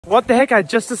What the heck, I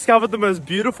just discovered the most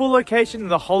beautiful location in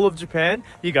the whole of Japan.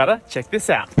 You gotta check this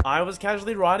out. I was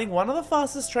casually riding one of the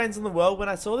fastest trains in the world when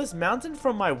I saw this mountain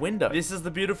from my window. This is the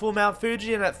beautiful Mount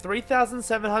Fuji, and at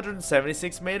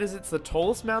 3,776 meters, it's the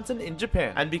tallest mountain in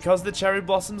Japan. And because the cherry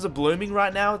blossoms are blooming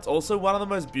right now, it's also one of the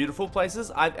most beautiful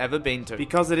places I've ever been to.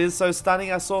 Because it is so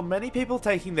stunning, I saw many people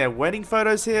taking their wedding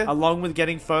photos here, along with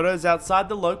getting photos outside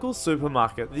the local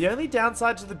supermarket. The only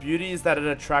downside to the beauty is that it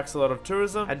attracts a lot of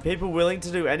tourism and people willing to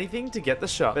do anything to get the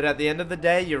shot. But at the end of the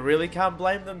day, you really can't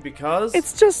blame them because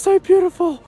it's just so beautiful.